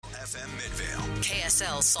FM Midvale.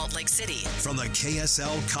 KSL Salt Lake City. From the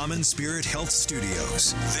KSL Common Spirit Health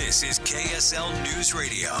Studios, this is KSL News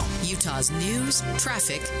Radio. Utah's news,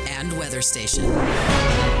 traffic, and weather station.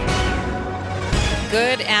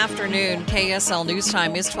 Good afternoon. KSL News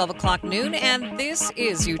Time is 12 o'clock noon, and this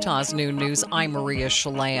is Utah's Noon News. I'm Maria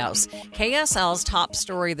Shaleos. KSL's top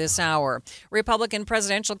story this hour. Republican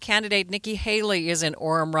presidential candidate Nikki Haley is in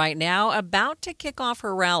Orem right now, about to kick off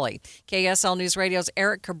her rally. KSL News Radio's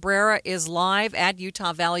Eric Cabrera is live at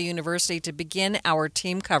Utah Valley University to begin our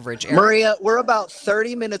team coverage. Eric? Maria, we're about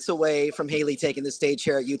 30 minutes away from Haley taking the stage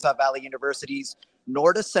here at Utah Valley University's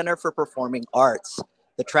Norda Center for Performing Arts.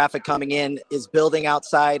 The traffic coming in is building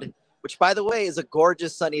outside, which, by the way, is a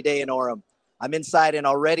gorgeous sunny day in Orem. I'm inside, and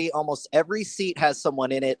already almost every seat has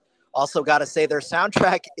someone in it. Also, got to say, their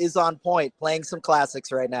soundtrack is on point, playing some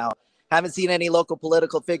classics right now. Haven't seen any local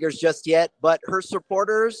political figures just yet, but her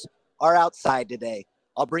supporters are outside today.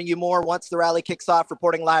 I'll bring you more once the rally kicks off.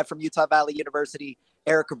 Reporting live from Utah Valley University,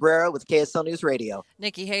 Eric Cabrera with KSL News Radio.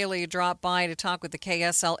 Nikki Haley dropped by to talk with the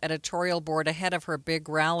KSL editorial board ahead of her big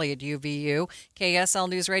rally at UVU. KSL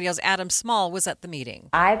News Radio's Adam Small was at the meeting.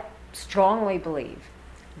 I strongly believe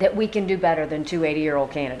that we can do better than two 80-year-old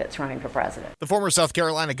candidates running for president. The former South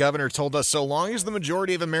Carolina governor told us so long as the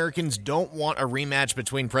majority of Americans don't want a rematch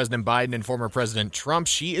between President Biden and former President Trump,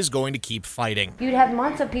 she is going to keep fighting. You'd have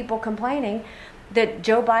months of people complaining that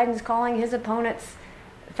Joe Biden's calling his opponents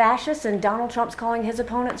fascists and Donald Trump's calling his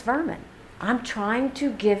opponents vermin. I'm trying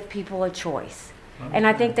to give people a choice, and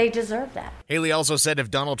I think they deserve that. Haley also said if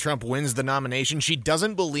Donald Trump wins the nomination, she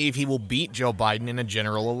doesn't believe he will beat Joe Biden in a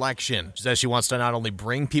general election. She says she wants to not only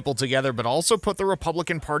bring people together, but also put the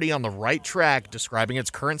Republican Party on the right track, describing its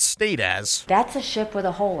current state as, that's a ship with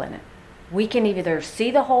a hole in it. We can either see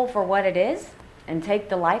the hole for what it is and take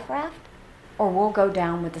the life raft, or we'll go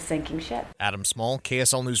down with the sinking ship. Adam Small,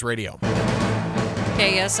 KSL News Radio.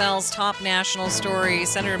 KSL's top national story.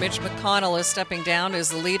 Senator Mitch McConnell is stepping down as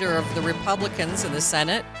the leader of the Republicans in the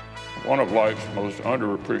Senate. One of life's most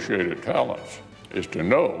underappreciated talents is to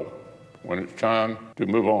know when it's time to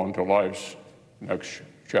move on to life's next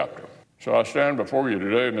chapter. So I stand before you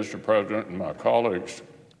today, Mr. President, and my colleagues,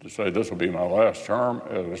 to say this will be my last term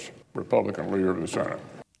as Republican leader of the Senate.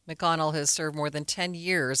 McConnell has served more than 10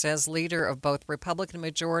 years as leader of both Republican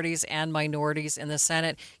majorities and minorities in the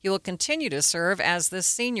Senate. He will continue to serve as the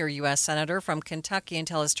senior U.S. Senator from Kentucky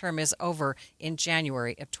until his term is over in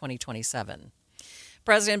January of 2027.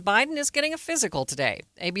 President Biden is getting a physical today.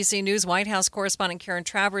 ABC News White House correspondent Karen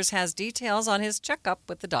Travers has details on his checkup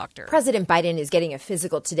with the doctor. President Biden is getting a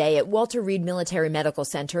physical today at Walter Reed Military Medical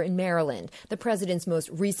Center in Maryland. The president's most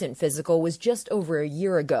recent physical was just over a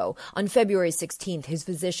year ago. On February 16th, his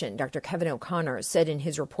physician, Dr. Kevin O'Connor, said in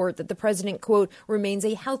his report that the president, quote, remains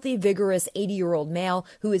a healthy, vigorous 80-year-old male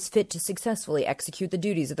who is fit to successfully execute the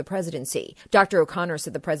duties of the presidency. Dr. O'Connor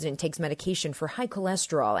said the president takes medication for high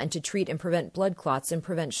cholesterol and to treat and prevent blood clots and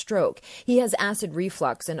prevent stroke. He has acid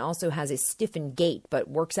reflux and also has a stiffened gait, but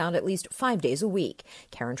works out at least 5 days a week.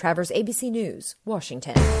 Karen Travers, ABC News,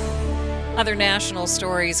 Washington. Other national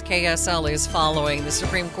stories KSL is following. The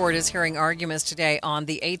Supreme Court is hearing arguments today on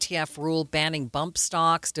the ATF rule banning bump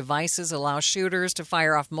stocks. Devices allow shooters to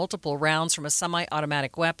fire off multiple rounds from a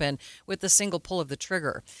semi-automatic weapon with the single pull of the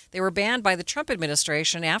trigger. They were banned by the Trump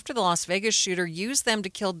administration after the Las Vegas shooter used them to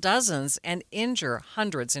kill dozens and injure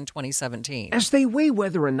hundreds in 2017. As they weigh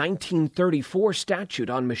whether a 1934 statute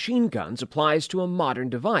on machine guns applies to a modern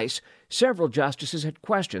device, several justices had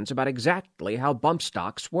questions about exactly how bump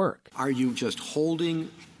stocks work. Are you just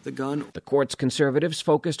holding the gun? The court's conservatives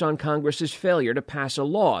focused on Congress's failure to pass a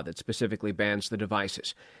law that specifically bans the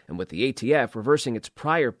devices. And with the ATF reversing its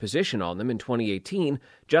prior position on them in 2018,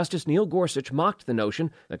 Justice Neil Gorsuch mocked the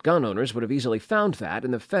notion that gun owners would have easily found that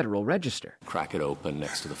in the Federal Register. Crack it open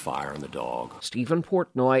next to the fire and the dog. Stephen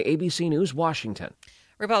Portnoy, ABC News, Washington.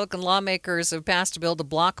 Republican lawmakers have passed a bill to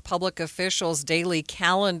block public officials' daily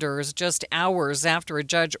calendars just hours after a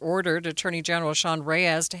judge ordered Attorney General Sean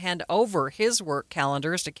Reyes to hand over his work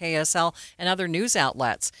calendars to KSL and other news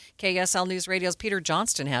outlets. KSL News Radio's Peter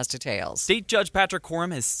Johnston has details. State Judge Patrick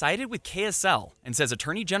Coram has sided with KSL and says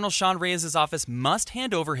Attorney General Sean Reyes' office must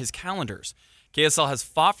hand over his calendars. KSL has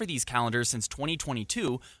fought for these calendars since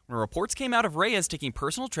 2022, when reports came out of Reyes taking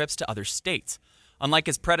personal trips to other states. Unlike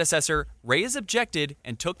his predecessor, Reyes objected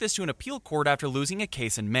and took this to an appeal court after losing a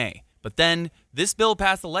case in May. But then, this bill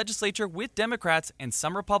passed the legislature with Democrats and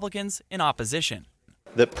some Republicans in opposition.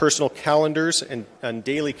 That personal calendars and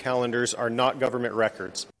daily calendars are not government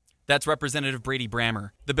records. That's Representative Brady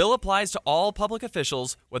Brammer. The bill applies to all public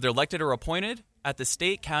officials, whether elected or appointed, at the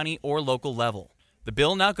state, county, or local level. The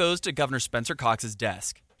bill now goes to Governor Spencer Cox's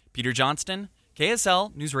desk. Peter Johnston,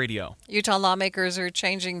 KSL News Radio. Utah lawmakers are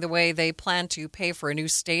changing the way they plan to pay for a new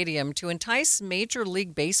stadium to entice Major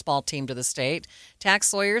League Baseball team to the state.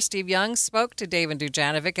 Tax lawyer Steve Young spoke to Dave and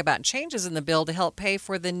Dujanovic about changes in the bill to help pay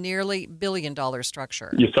for the nearly $1 billion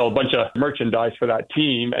structure. You sell a bunch of merchandise for that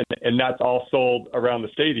team, and that's all sold around the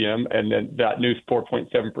stadium, and then that new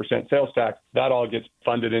 4.7% sales tax, that all gets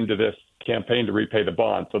funded into this campaign to repay the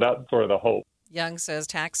bond. So that's sort of the hope. Young says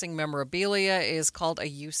taxing memorabilia is called a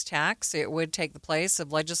use tax. It would take the place of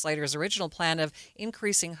legislators' original plan of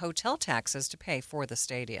increasing hotel taxes to pay for the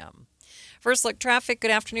stadium. First Look Traffic. Good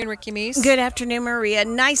afternoon, Ricky Meese. Good afternoon, Maria.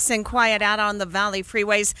 Nice and quiet out on the Valley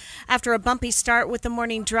freeways. After a bumpy start with the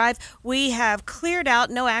morning drive, we have cleared out.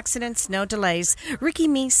 No accidents, no delays. Ricky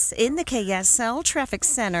Meese in the KSL Traffic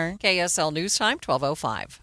Center. KSL News Time, 12:05.